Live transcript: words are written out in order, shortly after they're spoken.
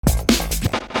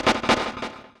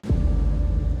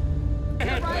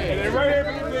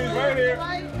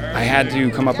I had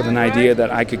to come up with an idea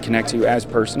that I could connect to as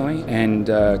personally and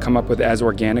come up with as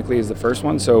organically as the first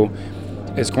one. So,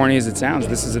 as corny as it sounds,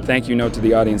 this is a thank you note to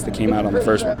the audience that came out on the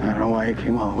first one. I don't know why you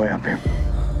came all the way up here.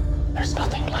 There's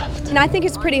nothing left. And I think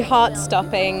it's pretty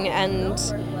heart-stopping, and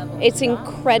it's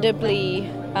incredibly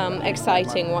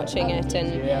exciting watching it.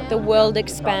 And the world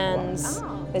expands.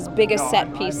 There's bigger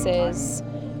set pieces.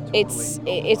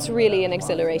 It's really an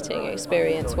exhilarating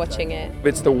experience watching it.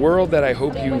 It's the world that I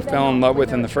hope you fell in love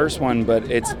with in the first one, but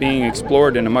it's being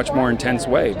explored in a much more intense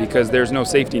way because there's no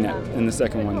safety net in the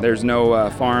second one. There's no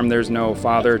farm, there's no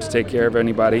father to take care of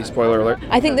anybody, spoiler alert.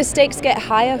 I think the stakes get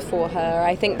higher for her.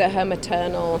 I think that her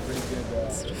maternal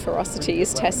sort of ferocity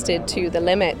is tested to the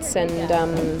limits, and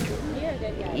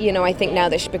I think now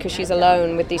that because she's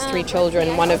alone with these 3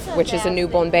 children, one of which is a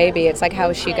newborn baby, it's like, how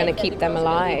is she going to keep them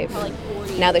alive?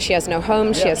 Now that she has no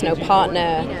home, she has no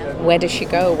partner, where does she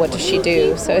go? What does she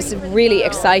do? So it's really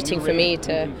exciting for me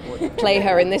to play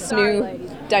her in this new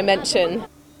dimension.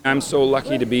 I'm so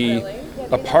lucky to be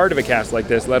a part of a cast like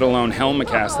this, let alone helm a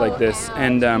cast like this.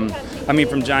 And from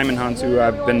Jaimin Hans, who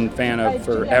I've been a fan of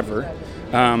forever.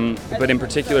 But in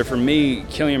particular for me,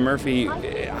 Cillian Murphy,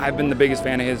 I've been the biggest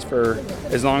fan of his for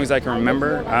as long as I can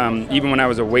remember. Even when I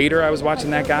was a waiter, I was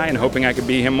watching that guy and hoping I could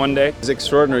be him one day. It's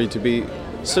extraordinary to be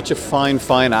such a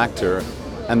fine actor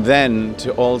and then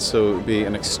to also be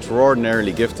an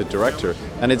extraordinarily gifted director.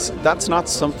 And that's not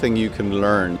something you can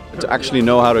learn. To actually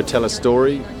know how to tell a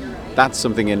story, that's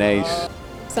something innate.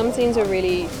 Some scenes are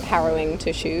really harrowing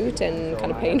to shoot and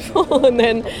kind of painful, and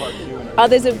then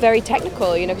others are very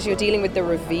technical, because you're dealing with the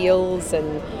reveals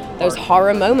and those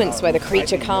horror moments where the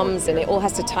creature comes and it all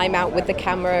has to time out with the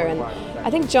camera. And I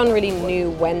think John really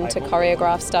knew when to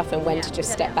choreograph stuff and when to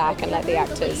just step back and let the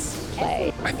actors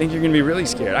play. I think you're going to be really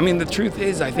scared. The truth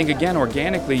is, I think, again,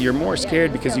 organically, you're more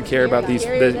scared because you care about these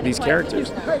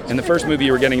characters. In the first movie,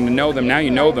 you were getting to know them. Now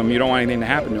you know them. You don't want anything to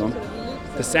happen to them.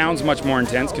 The sound's much more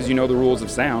intense because you know the rules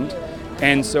of sound.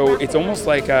 And so it's almost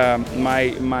like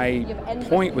my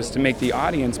point was to make the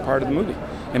audience part of the movie.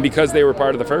 And because they were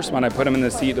part of the first one, I put them in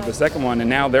the seat of the second one, and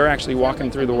now they're actually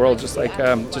walking through the world just like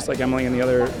Emily and the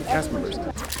other cast members.